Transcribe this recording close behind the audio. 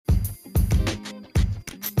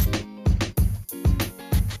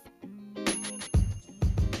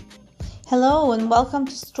Hello and welcome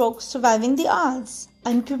to Stroke Surviving the Odds.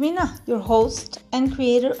 I'm Karina, your host and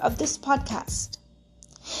creator of this podcast.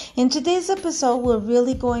 In today's episode, we're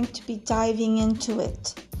really going to be diving into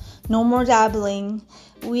it. No more dabbling.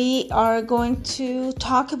 We are going to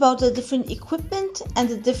talk about the different equipment and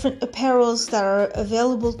the different apparels that are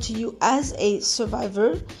available to you as a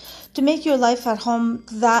survivor to make your life at home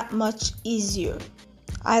that much easier.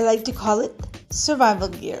 I like to call it survival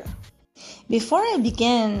gear. Before I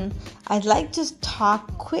begin, I'd like to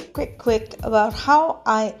talk quick about how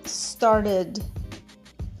I started.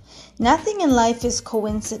 Nothing in life is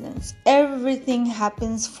coincidence. Everything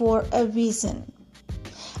happens for a reason.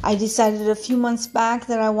 I decided a few months back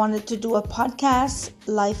that I wanted to do a podcast.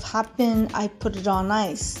 Life happened. I put it on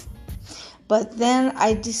ice. But then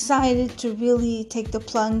I decided to really take the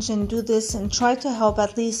plunge and do this and try to help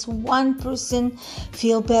at least one person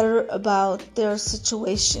feel better about their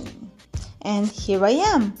situation. And here I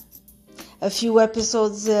am. A few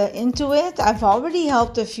episodes into it, I've already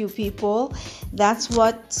helped a few people. That's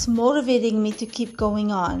what's motivating me to keep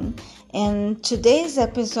going on. And today's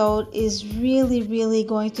episode is really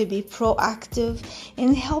going to be proactive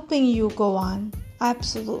in helping you go on.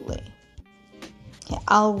 Absolutely. Okay,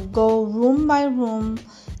 I'll go room by room.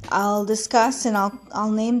 I'll discuss and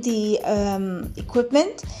I'll name the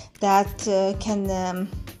equipment that can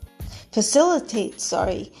facilitate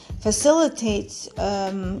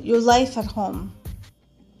your life at home.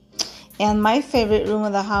 And my favorite room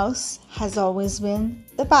of the house has always been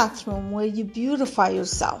the bathroom, where you beautify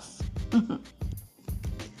yourself.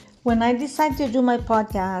 When I decide to do my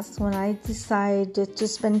podcast, when I decide to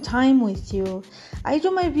spend time with you, I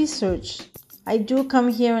do my research. I do come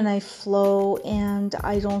here and I flow and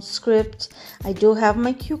I don't script. I do have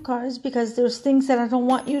my cue cards because there's things that I don't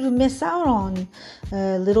want you to miss out on.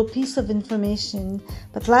 A little piece of information.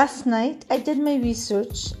 But last night I did my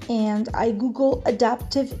research and I Googled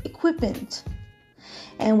adaptive equipment.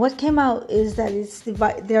 And what came out is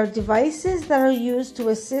that there are devices that are used to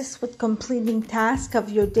assist with completing tasks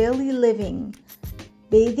of your daily living.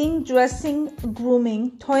 Bathing, dressing,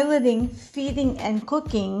 grooming, toileting, feeding, and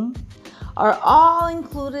cooking are all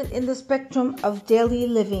included in the spectrum of daily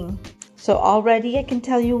living. So already I can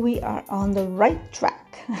tell you we are on the right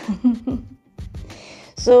track.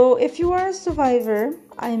 So if you are a survivor,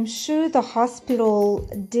 I'm sure the hospital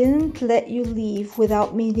didn't let you leave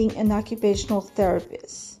without meeting an occupational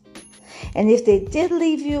therapist. And if they did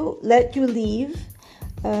let you leave,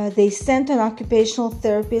 they sent an occupational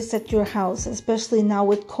therapist at your house, especially now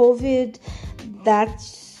with COVID.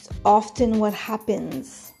 That's often what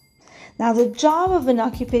happens. Now, the job of an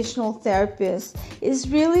occupational therapist is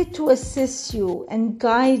really to assist you and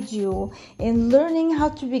guide you in learning how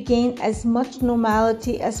to regain as much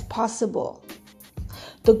normality as possible.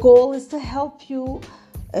 The goal is to help you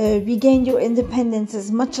regain your independence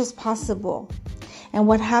as much as possible. And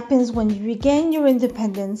what happens when you regain your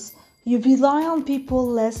independence, you rely on people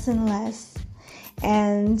less and less,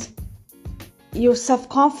 and your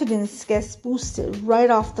self-confidence gets boosted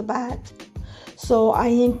right off the bat. So I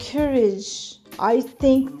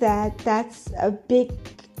think that that's a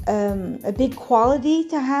big quality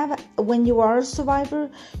to have when you are a survivor.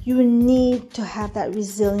 You need to have that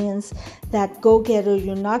resilience, that go-getter.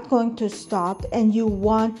 You're not going to stop and you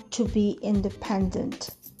want to be independent.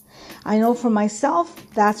 I know for myself,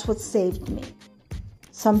 that's what saved me.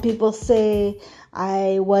 Some people say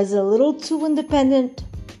I was a little too independent,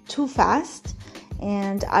 too fast,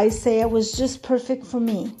 and I say I was just perfect for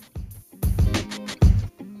me.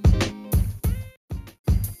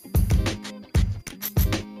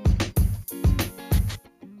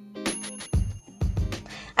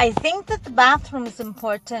 I think that the bathroom is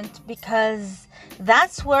important because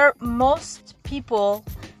that's where most people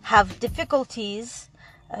have difficulties.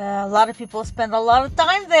 A lot of people spend a lot of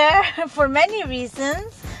time there for many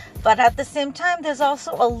reasons, but at the same time, there's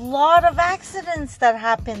also a lot of accidents that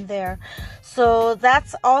happen there. So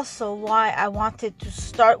that's also why I wanted to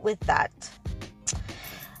start with that.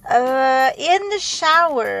 In the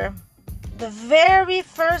shower, the very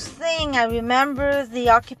first thing I remember the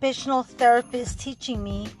occupational therapist teaching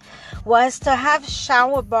me was to have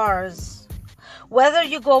shower bars. Whether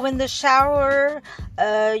you go in the shower,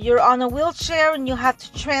 you're on a wheelchair and you have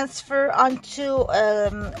to transfer onto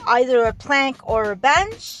either a plank or a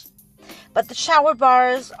bench, but the shower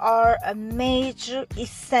bars are a major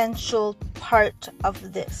essential part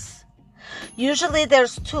of this. Usually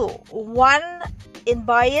there's two. One in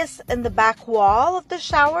bias in the back wall of the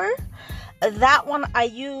shower. That one I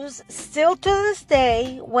use still to this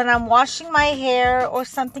day when I'm washing my hair or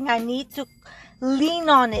something. I need to lean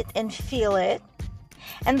on it and feel it.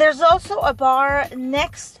 And there's also a bar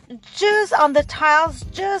next, just on the tiles,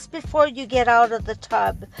 just before you get out of the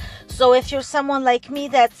tub. So if you're someone like me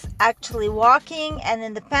that's actually walking and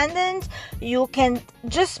independent, you can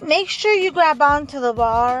just make sure you grab onto the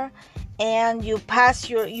bar and you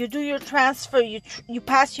do your transfer, you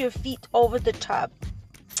pass your feet over the tub.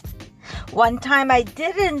 One time I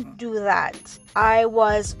didn't do that. I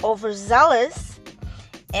was overzealous,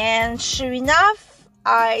 and sure enough,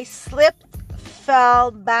 I slipped,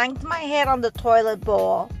 fell, banged my head on the toilet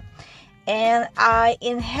bowl, and I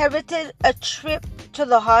inherited a trip to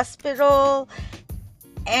the hospital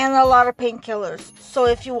and a lot of painkillers. So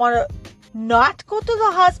if you want to not go to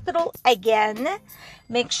the hospital again,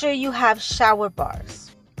 make sure you have shower bars.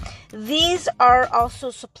 These are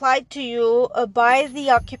also supplied to you by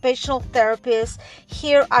the occupational therapist.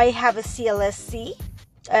 Here I have a CLSC,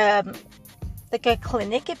 like a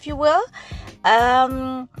clinic, if you will.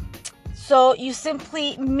 So you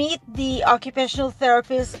simply meet the occupational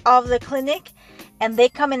therapist of the clinic, and they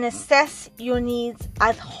come and assess your needs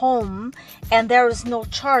at home, and there is no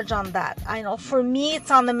charge on that. I know for me,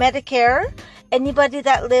 it's on the Medicare. Anybody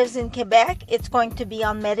that lives in Quebec, it's going to be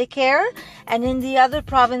on Medicare. And in the other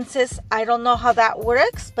provinces, I don't know how that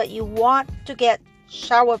works, but you want to get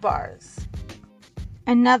shower bars.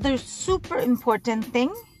 Another super important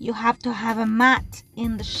thing, you have to have a mat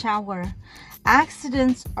in the shower.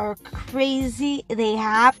 Accidents are crazy. They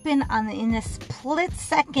happen in a split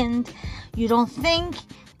second. You don't think,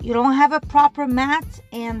 you don't have a proper mat,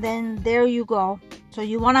 and then there you go. So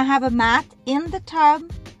you want to have a mat in the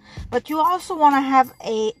tub, but you also want to have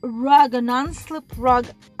a rug, a non-slip rug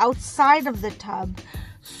outside of the tub.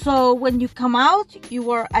 So when you come out,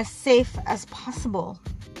 you are as safe as possible.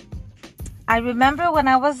 I remember when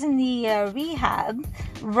I was in the rehab,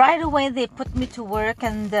 right away they put me to work,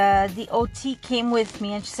 and the OT came with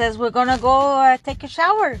me, and she says, we're going to go take a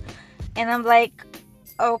shower. And I'm like,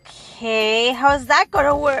 okay, how's that going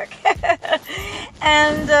to work?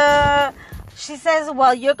 And she says,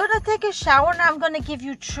 well, you're going to take a shower, and I'm going to give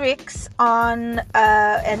you tricks on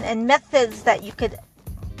and methods that you could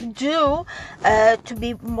do to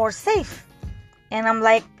be more safe. And I'm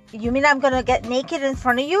like, you mean I'm going to get naked in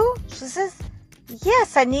front of you? She says,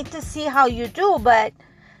 yes, I need to see how you do, but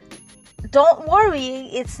don't worry,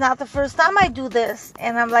 it's not the first time I do this.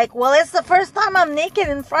 And I'm like, well, it's the first time I'm naked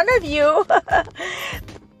in front of you.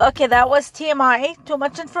 Okay, that was TMI, too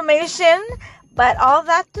much information. But all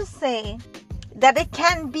that to say that it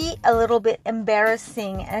can be a little bit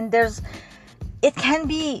embarrassing, and it can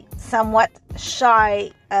be somewhat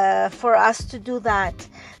shy for us to do that.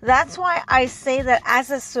 That's why I say that as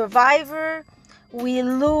a survivor,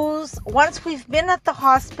 once we've been at the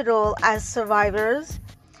hospital as survivors,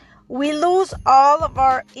 we lose all of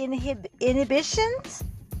our inhibitions,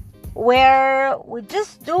 where we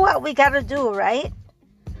just do what we gotta do, right?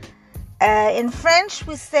 In French,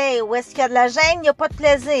 we say, où est-ce qu'il y a de la gêne, il n'y a pas de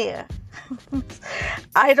plaisir.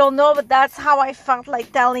 I don't know, but that's how I felt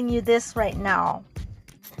like telling you this right now.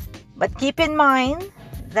 But keep in mind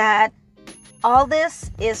that all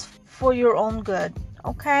this is for your own good,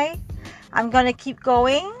 okay? I'm going to keep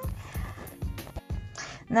going.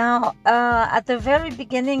 Now, at the very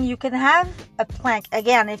beginning, you can have a plank.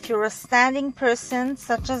 Again, if you're a standing person,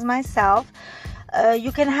 such as myself,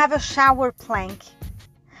 you can have a shower plank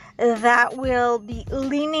that will be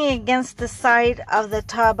leaning against the side of the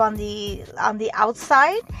tub on the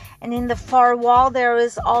outside, and in the far wall there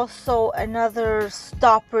is also another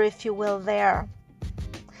stopper, if you will, there.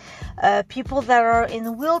 People that are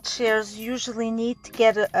in wheelchairs usually need to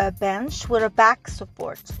get a bench with a back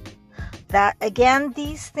support. That again,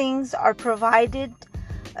 these things are provided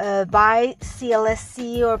by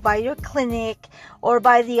CLSC or by your clinic or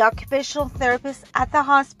by the occupational therapist at the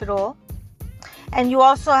hospital. And you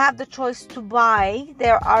also have the choice to buy.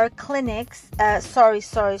 There are clinics, there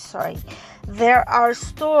are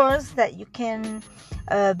stores that you can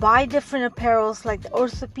buy different apparels, like the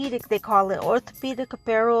orthopedic, they call it orthopedic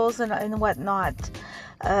apparels and whatnot.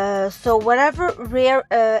 So whatever rare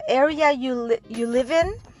area you live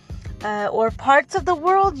in, or parts of the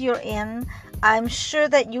world you're in, I'm sure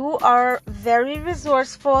that you are very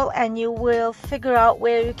resourceful and you will figure out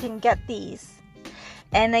where you can get these.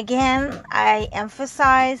 And again, I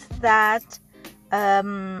emphasize that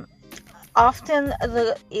often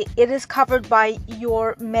it is covered by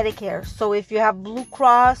your Medicare. So if you have Blue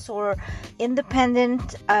Cross or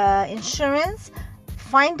independent insurance,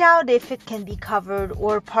 find out if it can be covered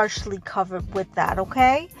or partially covered with that,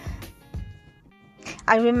 okay?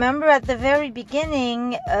 I remember at the very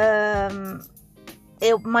beginning,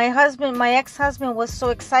 my ex-husband was so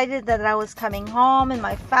excited that I was coming home and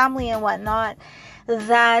my family and whatnot,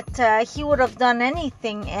 that he would have done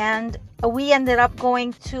anything. And we ended up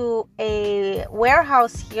going to a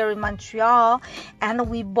warehouse here in Montreal,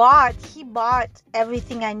 and he bought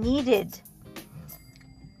everything I needed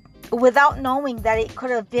without knowing that it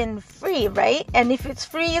could have been free, right? And if it's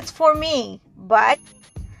free, it's for me. But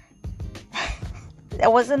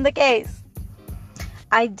that wasn't the case.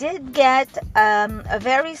 I did get a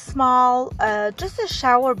very small, just a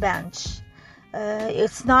shower bench.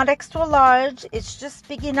 It's not extra large. It's just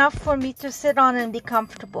big enough for me to sit on and be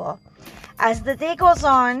comfortable. As the day goes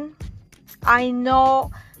on, I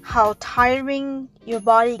know how tiring your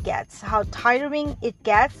body gets, how tiring it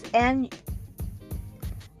gets, and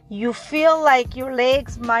you feel like your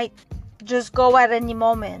legs might just go at any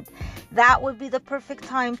moment. That would be the perfect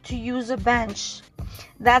time to use a bench.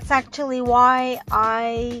 That's actually why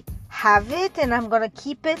I have it, and I'm going to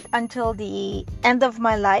keep it until the end of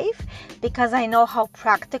my life, because I know how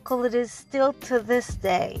practical it is still to this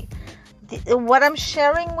day. What I'm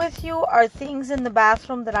sharing with you are things in the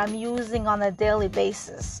bathroom that I'm using on a daily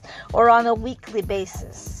basis or on a weekly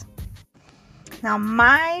basis. Now,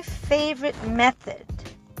 my favorite method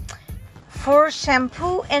for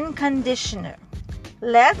shampoo and conditioner.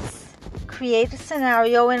 Let's create a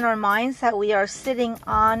scenario in our minds that we are sitting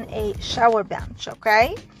on a shower bench,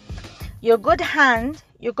 okay? Your good hand,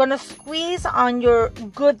 you're going to squeeze on your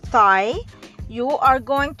good thigh. You are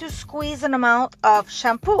going to squeeze an amount of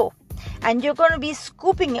shampoo, and you're going to be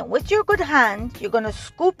scooping it with your good hand. You're going to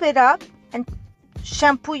scoop it up and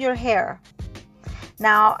shampoo your hair.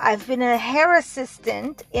 Now, I've been a hair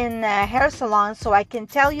assistant in a hair salon, so I can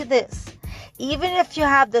tell you this. Even if you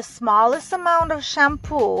have the smallest amount of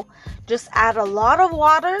shampoo, just add a lot of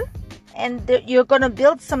water, and you're going to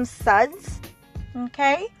build some suds,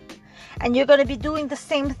 okay? And you're going to be doing the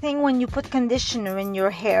same thing when you put conditioner in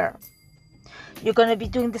your hair. You're going to be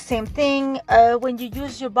doing the same thing when you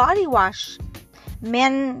use your body wash.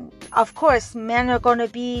 Men, of course, men are going to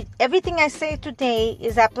be... Everything I say today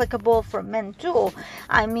is applicable for men too.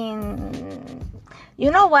 I mean,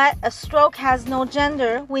 you know what? A stroke has no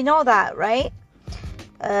gender. We know that, right?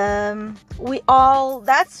 That's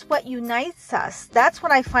what unites us. That's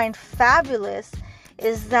what I find fabulous,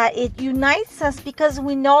 is that it unites us because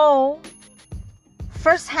we know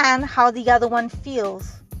firsthand how the other one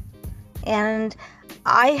feels. And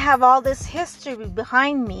I have all this history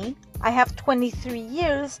behind me. I have 23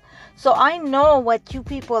 years, so I know what you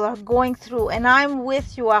people are going through, and I'm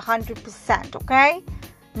with you 100%, okay?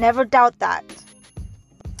 Never doubt that.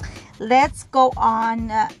 Let's go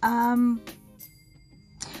on.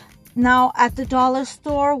 Now at the dollar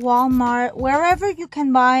store, Walmart, wherever you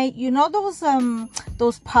can buy, you know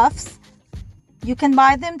those puffs? You can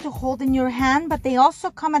buy them to hold in your hand, but they also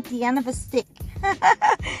come at the end of a stick.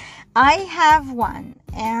 I have one,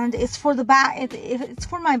 and it's for the back. It's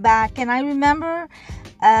for my back. And I remember,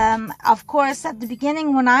 of course, at the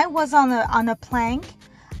beginning when I was on a plank,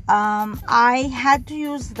 I had to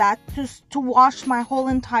use that to wash my whole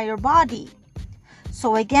entire body.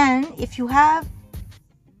 So again, if you have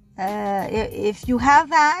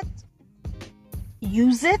that,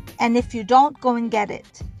 use it, and if you don't, go and get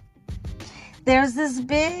it. There's this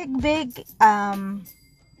big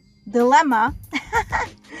dilemma,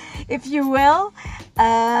 if you will.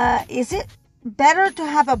 Is it better to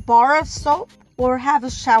have a bar of soap or have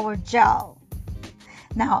a shower gel?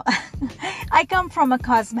 Now, I come from a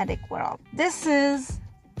cosmetic world. This is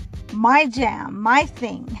my jam, my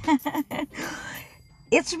thing.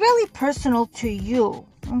 It's really personal to you,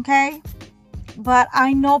 okay? But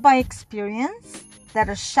I know by experience that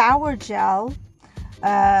a shower gel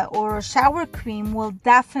or a shower cream will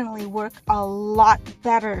definitely work a lot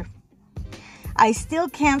better. I still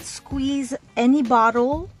can't squeeze any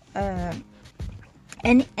bottle,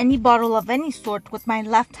 any bottle of any sort with my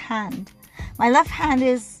left hand. My left hand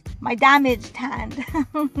is my damaged hand.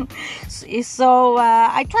 So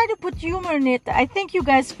I try to put humor in it. I think you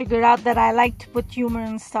guys figured out that I like to put humor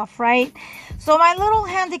and stuff, right? So my little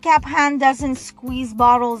handicap hand doesn't squeeze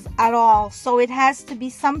bottles at all. So it has to be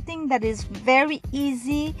something that is very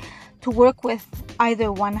easy to work with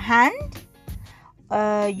either one hand.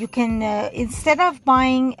 You can, instead of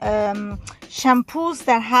buying shampoos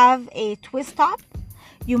that have a twist top,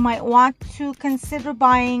 you might want to consider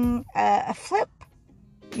buying a flip.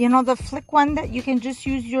 You know, the flick one that you can just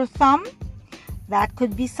use your thumb. That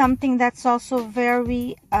could be something that's also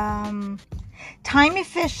very time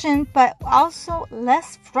efficient, but also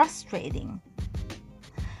less frustrating.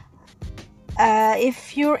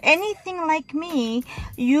 If you're anything like me,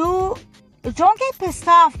 you don't get pissed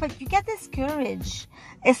off, but you get discouraged,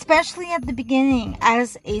 especially at the beginning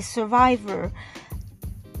as a survivor.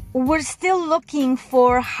 we're still looking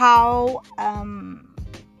for how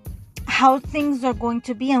things are going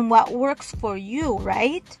to be and what works for you,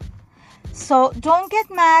 right? So don't get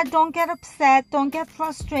mad, don't get upset, don't get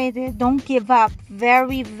frustrated, don't give up.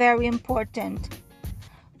 Very, very important.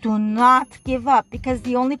 Do not give up, because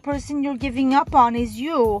the only person you're giving up on is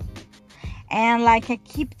you. And like I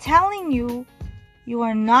keep telling you, you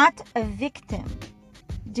are not a victim.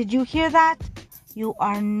 Did you hear that? You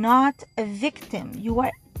are not a victim. You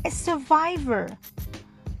are a survivor.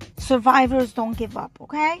 Survivors don't give up,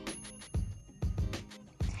 okay?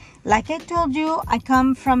 Like I told you, I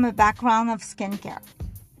come from a background of skincare.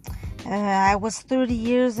 I was 30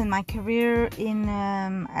 years in my career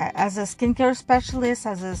as a skincare specialist,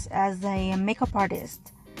 as a makeup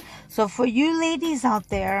artist. So for you ladies out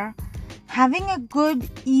there, having a good,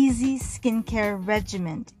 easy skincare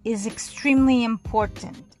regimen is extremely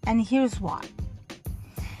important. And here's why.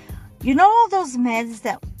 You know all those meds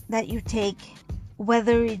that you take,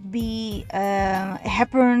 whether it be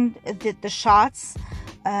heparin, the shots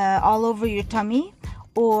all over your tummy,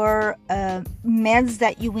 or meds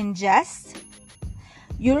that you ingest,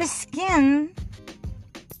 your skin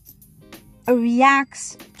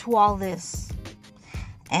reacts to all this.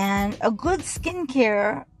 And a good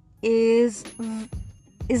skincare is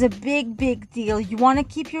a big deal. You want to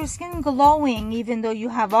keep your skin glowing even though you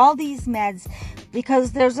have all these meds,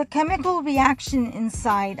 because there's a chemical reaction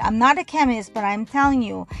inside. I'm not a chemist, but I'm telling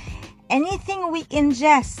you, anything we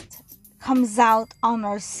ingest comes out on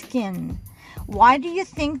our skin. Why do you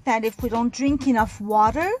think that if we don't drink enough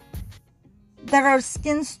water, that our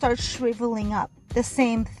skin starts shriveling up? The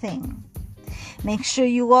same thing. Make sure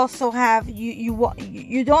you also have,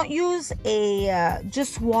 you don't use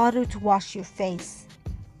just water to wash your face.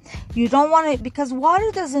 You don't want to, because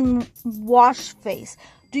water doesn't wash face.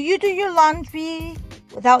 Do you do your laundry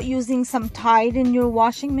without using some Tide in your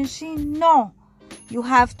washing machine? No. You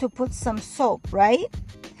have to put some soap, right?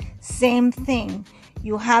 Same thing.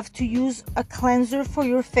 You have to use a cleanser for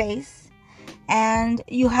your face, and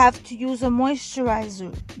you have to use a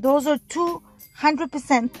moisturizer. Those are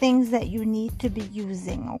 200% things that you need to be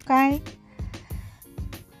using, okay?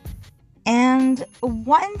 And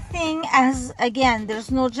one thing, as again, there's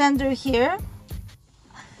no gender here.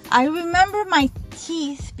 I remember my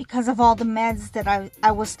teeth because of all the meds that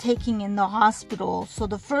I was taking in the hospital. So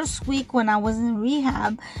the first week when I was in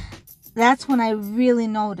rehab, that's when I really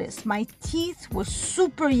noticed. My teeth were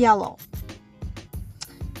super yellow.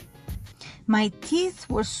 My teeth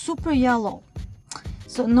were super yellow.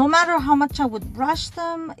 So no matter how much I would brush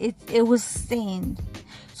them, it was stained.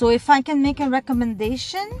 So if I can make a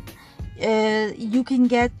recommendation, you can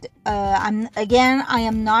get, I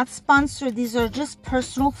am not sponsored. These are just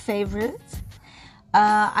personal favorites.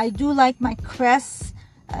 I do like my Crest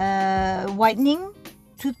whitening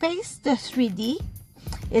toothpaste, the 3D.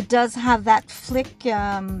 It does have that flick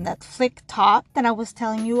top that I was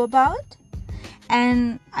telling you about,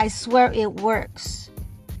 and I swear it works.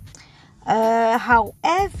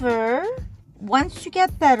 However, once you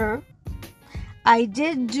get better, I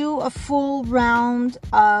did do a full round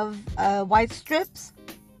of white strips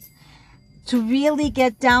to really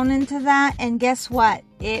get down into that, and guess what?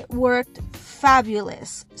 It worked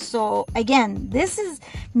fabulous. So again, this is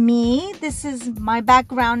me. This is my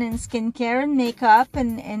background in skincare and makeup,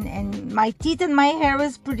 and my teeth and my hair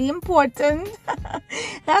is pretty important.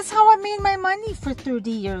 That's how I made my money for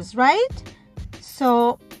 30 years, right?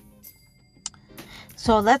 So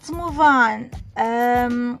let's move on.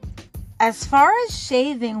 As far as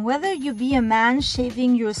shaving, whether you be a man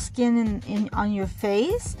shaving your skin on your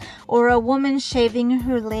face or a woman shaving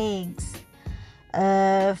her legs,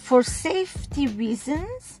 for safety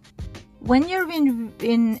reasons, when you're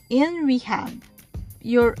in rehab,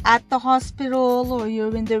 you're at the hospital or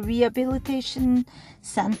you're in the rehabilitation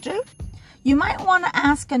center, you might want to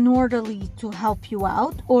ask an orderly to help you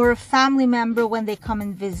out, or a family member when they come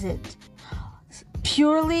and visit,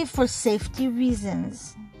 purely for safety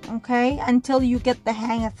reasons. Okay, until you get the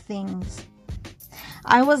hang of things.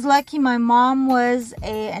 I was lucky. My mom was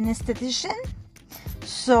an esthetician,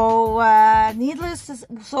 so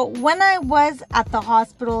so when I was at the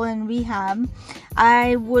hospital in rehab,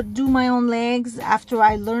 I would do my own legs after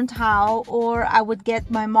I learned how, or I would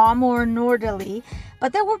get my mom or an orderly.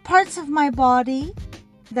 But there were parts of my body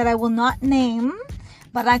that I will not name,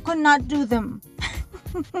 but I could not do them.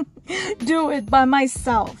 Do it by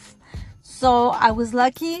myself. So I was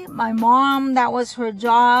lucky. My mom, that was her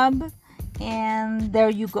job, and there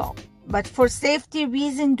you go. But for safety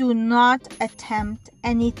reason, do not attempt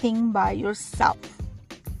anything by yourself.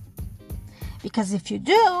 Because if you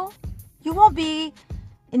do, you won't be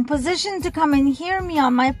in position to come and hear me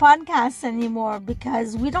on my podcast anymore,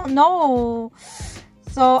 because we don't know.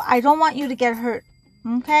 So I don't want you to get hurt.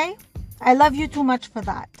 Okay? I love you too much for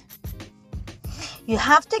that. You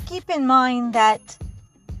have to keep in mind that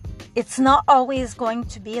it's not always going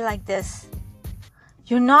to be like this.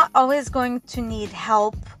 You're not always going to need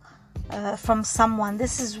help from someone.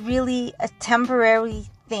 This is really a temporary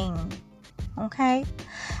thing. Okay?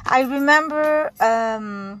 I remember,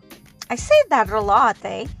 I say that a lot,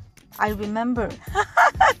 eh? I remember.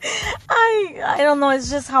 I don't know, it's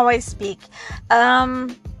just how I speak.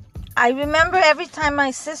 I remember every time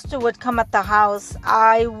my sister would come at the house,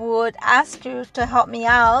 I would ask her to help me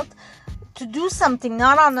out to do something,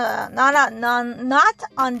 not on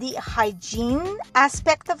the hygiene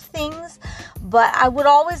aspect of things, but I would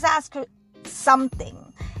always ask her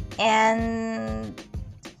something, and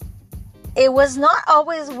it was not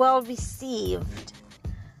always well received.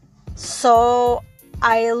 So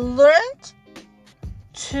I learned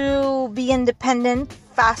to be independent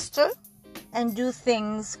faster and do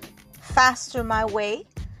things faster my way.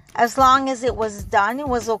 As long as it was done, it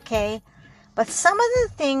was okay. But some of the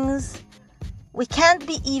things, we can't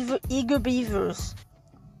be eager beavers.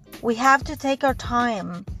 We have to take our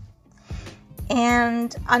time.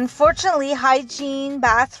 And unfortunately, hygiene,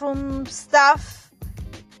 bathroom stuff,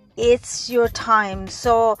 it's your time.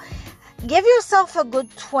 So give yourself a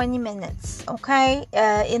good 20 minutes, okay,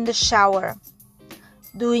 in the shower,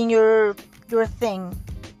 doing your thing.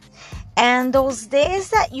 And those days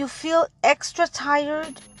that you feel extra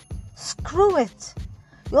tired, screw it.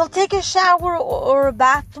 You'll take a shower or a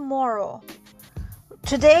bath tomorrow.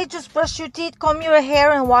 Today, just brush your teeth, comb your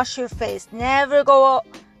hair, and wash your face. Never go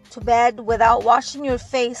to bed without washing your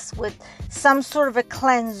face with some sort of a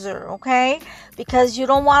cleanser, okay? Because you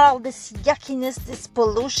don't want all this yuckiness, this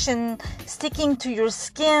pollution sticking to your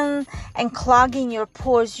skin and clogging your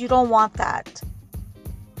pores. You don't want that.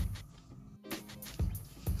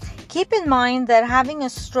 Keep in mind that having a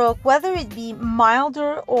stroke, whether it be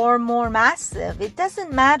milder or more massive, it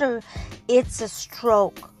doesn't matter. It's a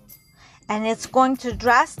stroke. And it's going to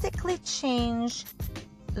drastically change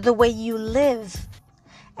the way you live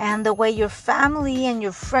and the way your family and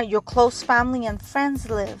your close family and friends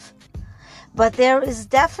live. But there is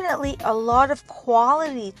definitely a lot of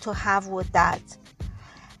quality to have with that.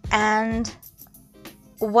 And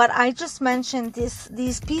what I just mentioned,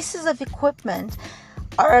 these pieces of equipment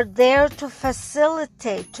are there to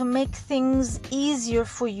facilitate, to make things easier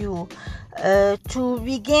for you, to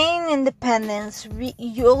regain independence.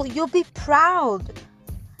 You'll be proud.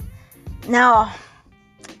 Now,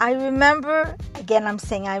 I remember, again I'm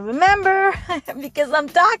saying I remember because I'm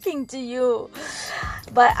talking to you,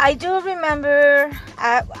 but I do remember,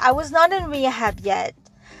 I was not in rehab yet,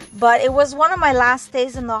 but it was one of my last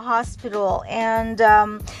days in the hospital, and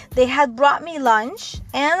they had brought me lunch,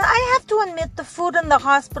 and I have to admit the food in the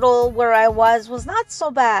hospital where I was not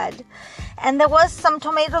so bad, and there was some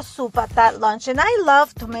tomato soup at that lunch, and I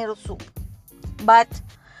love tomato soup, but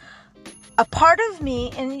a part of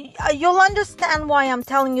me, and you'll understand why I'm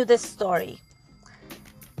telling you this story.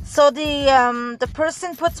 So the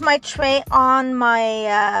person puts my tray on my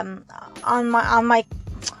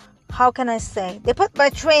how can I say? They put my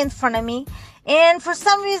tray in front of me, and for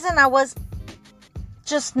some reason I was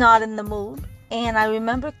just not in the mood, and I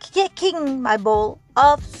remember kicking my bowl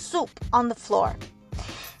of soup on the floor.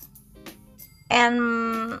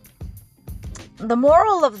 And the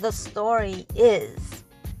moral of the story is,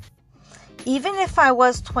 even if I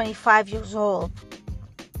was 25 years old,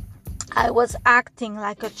 I was acting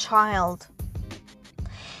like a child.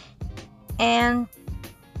 And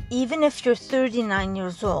even if you're 39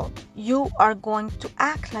 years old, you are going to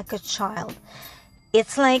act like a child.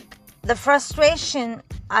 It's like the frustration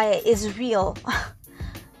is real.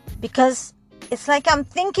 Because it's like I'm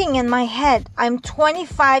thinking in my head, I'm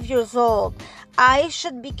 25 years old. I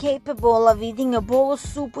should be capable of eating a bowl of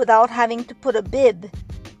soup without having to put a bib.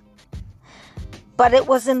 But it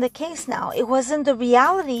wasn't the case now. It wasn't the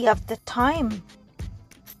reality of the time.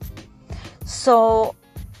 So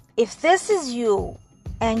if this is you,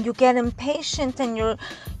 and you get impatient, and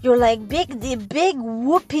you're like big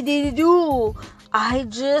whoopie-doo, I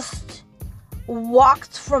just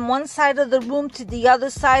walked from one side of the room to the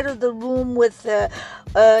other side of the room with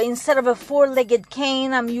instead of a 4-legged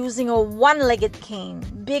cane, I'm using a 1-legged cane.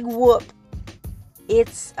 Big whoop.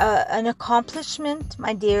 It's an accomplishment,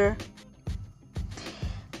 my dear.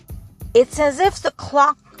 It's as if the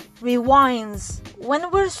clock rewinds.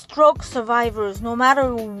 When we're stroke survivors, no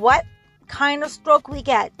matter what kind of stroke we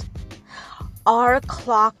get, our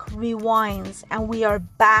clock rewinds and we are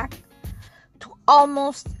back to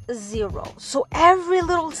almost zero. So every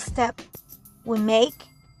little step we make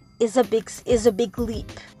is a big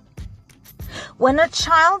leap. When a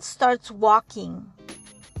child starts walking,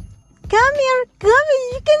 come here,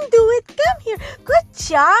 you can do it, come here.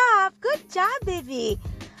 Good job, baby.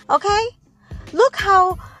 Okay? Look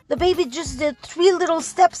how the baby just did 3 little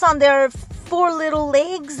steps on their 4 little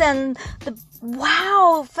legs, and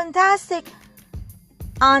wow, fantastic.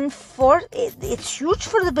 It's huge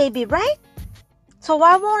for the baby, right? So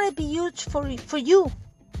why won't it be huge for you?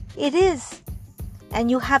 It is.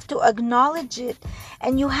 And you have to acknowledge it,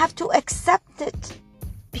 and you have to accept it,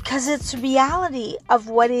 because it's reality of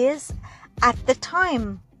what is at the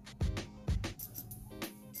time.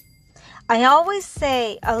 I always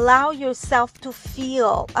say, allow yourself to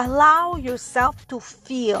feel. Allow yourself to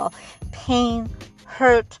feel pain,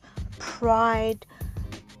 hurt, pride.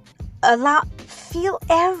 Feel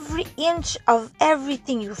every inch of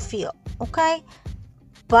everything you feel, okay?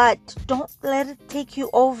 But don't let it take you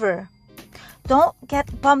over. Don't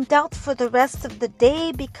get bummed out for the rest of the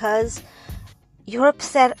day because you're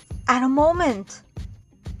upset at a moment.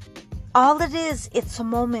 All it is, it's a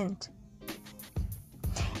moment.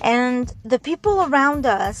 And the people around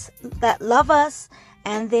us that love us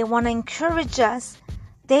and they want to encourage us,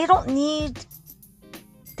 they don't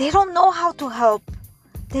know how to help.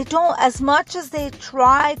 They don't, as much as they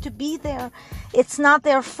try to be there, it's not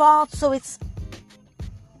their fault. So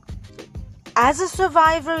as a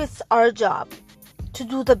survivor, it's our job to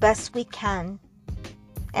do the best we can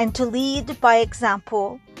and to lead by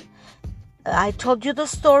example. I told you the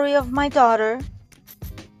story of my daughter,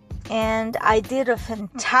 and I did a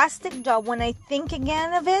fantastic job. When I think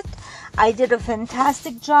again of it, I did a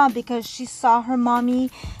fantastic job because she saw her mommy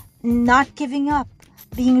not giving up,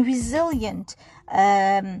 being resilient,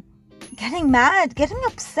 getting mad, getting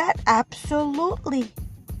upset, absolutely.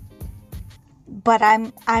 But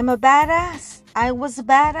I'm a badass. I was a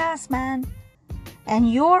badass, man.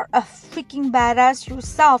 And you're a freaking badass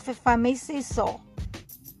yourself, if I may say so.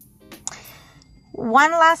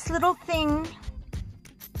 One last little thing.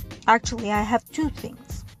 Actually, I have 2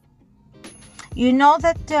 things. You know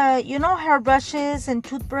that, hairbrushes and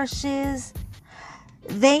toothbrushes,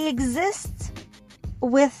 they exist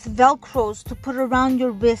with Velcros to put around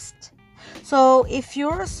your wrist. So if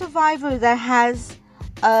you're a survivor that has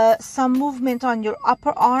some movement on your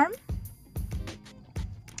upper arm,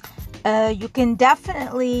 you can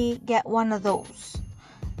definitely get one of those.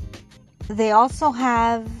 They also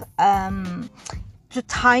have to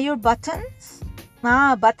tie your buttons,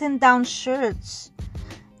 button down shirts.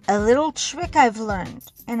 A little trick I've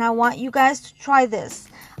learned, and I want you guys to try this.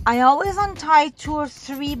 I always untie 2 or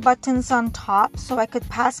 3 buttons on top so I could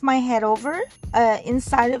pass my head over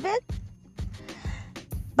inside of it.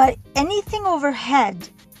 But anything overhead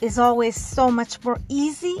is always so much more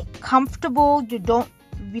easy, comfortable. You don't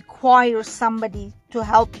require somebody to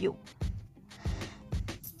help you.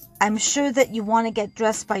 I'm sure that you want to get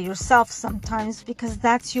dressed by yourself sometimes because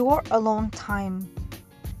that's your alone time.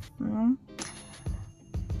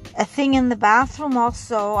 A thing in the bathroom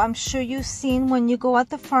also, I'm sure you've seen when you go at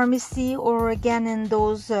the pharmacy or again in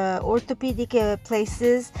those orthopedic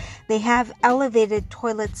places, they have elevated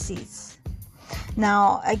toilet seats.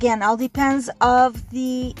 Now, again, all depends of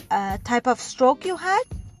the type of stroke you had,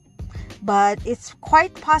 but it's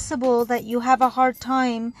quite possible that you have a hard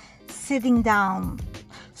time sitting down.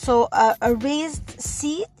 So a raised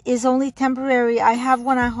seat is only temporary. I have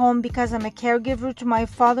one at home because I'm a caregiver to my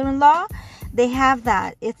father-in-law. They have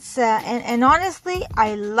that. It's and honestly,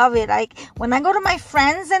 I love it. When I go to my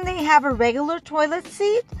friends and they have a regular toilet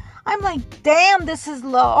seat, I'm like, damn, this is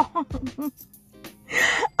low.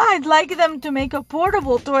 I'd like them to make a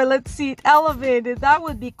portable toilet seat elevated. That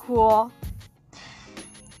would be cool.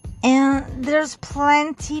 And there's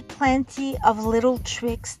plenty of little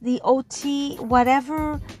tricks. The OT,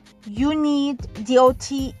 whatever you need, the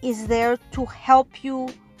OT is there to help you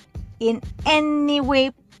in any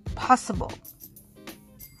way possible.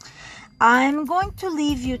 I'm going to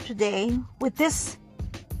leave you today with this,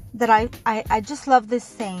 that I just love this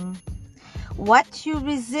saying. What you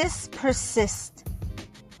resist persists.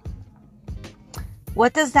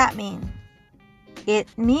 What does that mean?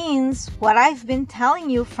 It means what I've been telling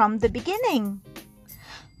you from the beginning.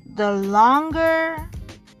 The longer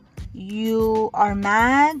you are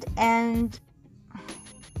mad, and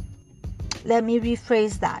let me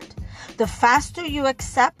rephrase that. The faster you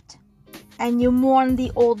accept and you mourn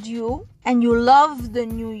the old you and you love the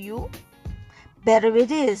new you, better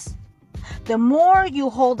it is. The more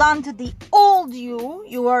you hold on to the old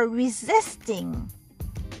you are resisting.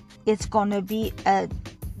 It's going to be a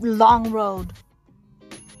long road.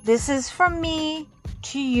 This is from me,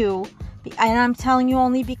 to you, and I'm telling you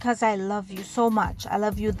only because I love you so much. I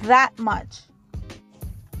love you that much.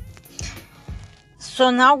 So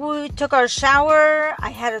now we took our shower. I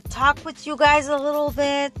had a talk with you guys a little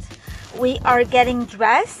bit. We are getting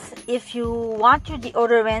dressed. If you want your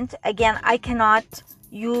deodorant, again, I cannot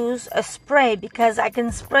use a spray because I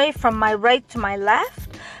can spray from my right to my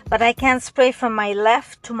left, but I can't spray from my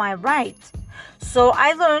left to my right. So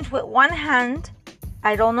I learned with one hand.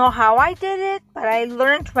 I don't know how I did it, but I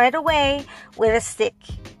learned right away with a stick.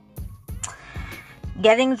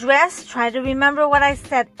 Getting dressed, try to remember what I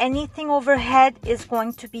said. Anything overhead is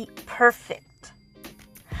going to be perfect.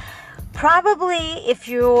 Probably if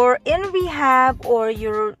you're in rehab or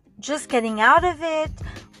you're just getting out of it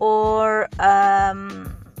or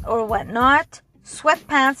whatnot,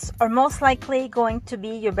 sweatpants are most likely going to be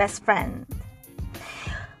your best friend.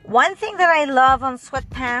 One thing that I love on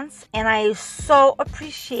sweatpants, and I so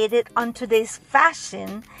appreciate it on today's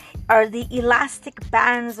fashion, are the elastic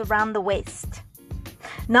bands around the waist.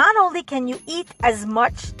 Not only can you eat as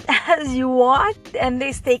much as you want and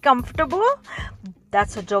they stay comfortable,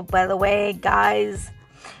 that's a joke by the way, guys,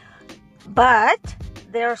 but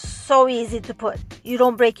they're so easy to put. You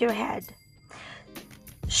don't break your head.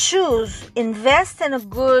 Shoes, invest in a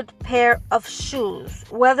good pair of shoes,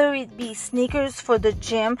 whether it be sneakers for the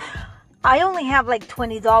gym. I only have like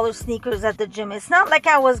 $20 sneakers at the gym. It's not like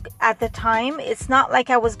I was at the time. It's not like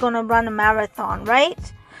I was going to run a marathon, right?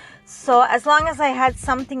 So as long as I had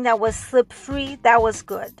something that was slip-free, that was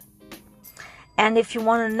good. And if you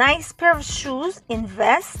want a nice pair of shoes,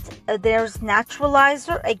 invest. There's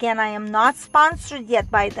Naturalizer. Again, I am not sponsored yet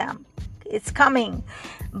by them. It's coming.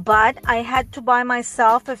 But I had to buy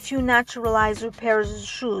myself a few Naturalizer pairs of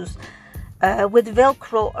shoes with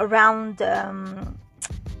Velcro around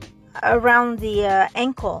the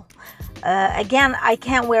ankle. Again, I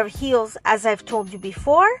can't wear heels, as I've told you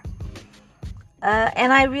before.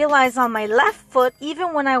 And I realize on my left foot,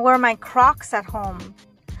 even when I wear my Crocs at home,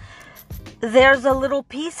 there's a little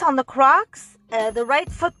piece on the Crocs. The right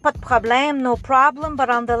foot, pas de problème, no problem. But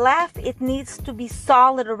on the left, it needs to be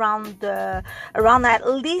solid around at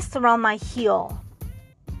least around my heel.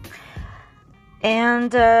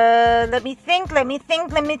 And let me think.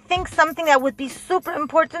 Something that would be super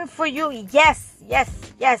important for you. Yes.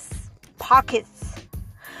 Pockets.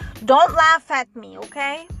 Don't laugh at me,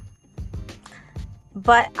 okay?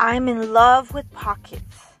 But I'm in love with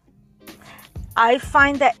pockets. I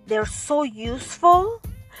find that they're so useful.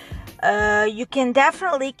 You can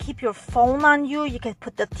definitely keep your phone on you. You can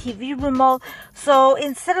put the TV remote. So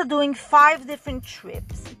instead of doing 5 different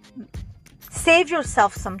trips, save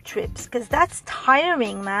yourself some trips, because that's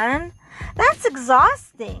tiring, man. That's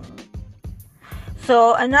exhausting.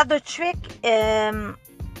 So another trick,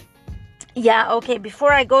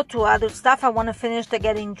 before I go to other stuff, I want to finish the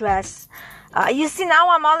getting dressed. You see, now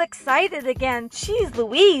I'm all excited again. Jeez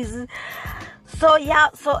Louise.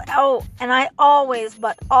 And I always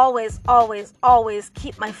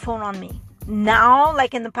keep my phone on me. Now,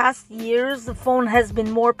 like in the past years, the phone has been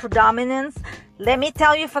more predominant. Let me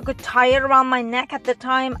tell you, if I could tie it around my neck at the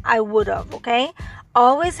time, I would have, okay?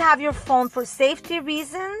 Always have your phone for safety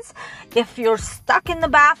reasons. If you're stuck in the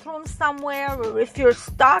bathroom somewhere, or if you're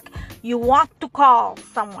stuck, you want to call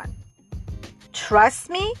someone. Trust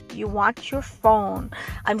me, you want your phone.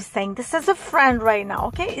 I'm saying this as a friend right now,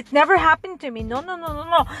 okay? It never happened to me. No.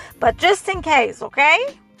 But just in case,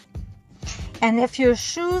 okay? And if your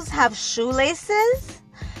shoes have shoelaces,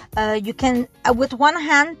 you can, with one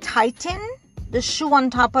hand, tighten the shoe on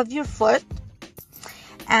top of your foot.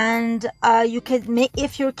 And you can make,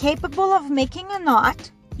 if you're capable of making a knot,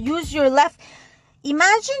 use your left.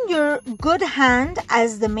 Imagine your good hand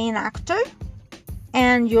as the main actor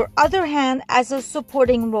and your other hand as a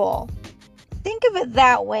supporting role. Think of it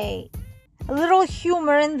that way. A little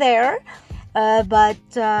humor in there, but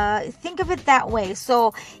think of it that way.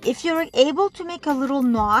 So if you're able to make a little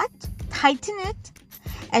knot, tighten it,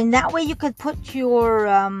 and that way you could put your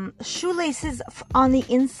shoelaces on the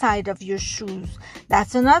inside of your shoes.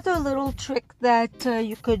 That's another little trick that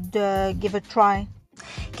you could give a try.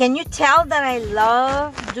 Can you tell that I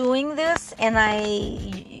love doing this? And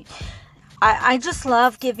I just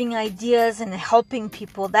love giving ideas and helping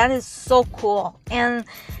people. That is so cool. And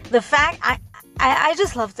the fact, I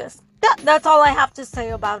just love this. That's all I have to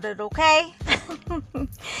say about it, okay?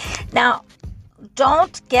 Now,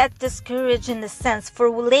 don't get discouraged in the sense for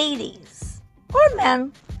ladies or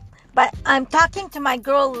men, but I'm talking to my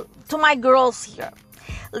girls here.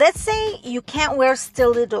 Let's say you can't wear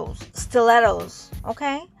stilettos,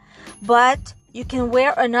 okay? But you can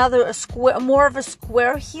wear more of a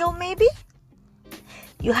square heel maybe.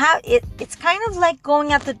 It's kind of like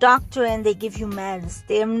going at the doctor and they give you meds.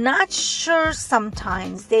 They're not sure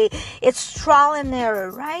sometimes. It's trial and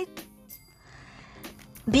error, right?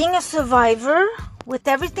 Being a survivor, with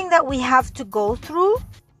everything that we have to go through,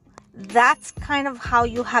 that's kind of how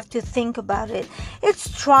you have to think about it.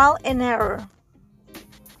 It's trial and error.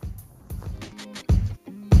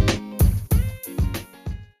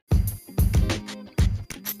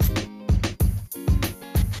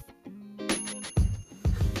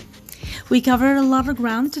 We covered a lot of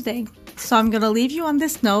ground today, so I'm going to leave you on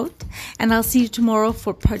this note, and I'll see you tomorrow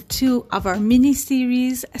for part 2 of our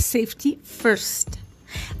mini-series, Safety First.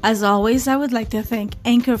 As always, I would like to thank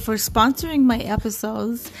Anchor for sponsoring my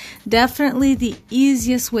episodes. Definitely the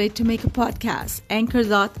easiest way to make a podcast,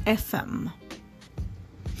 anchor.fm.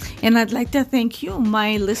 And I'd like to thank you,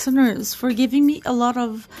 my listeners, for giving me a lot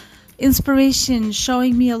of inspiration,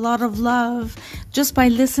 showing me a lot of love just by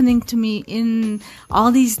listening to me in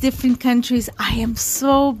all these different countries. I am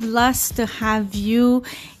so blessed to have you,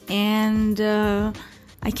 and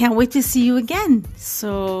I can't wait to see you again.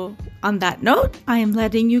 So on that note, I am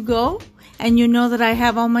letting you go, and you know that I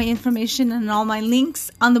have all my information and all my links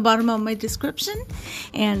on the bottom of my description,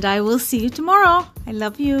 and I will see you tomorrow. I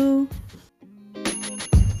love you.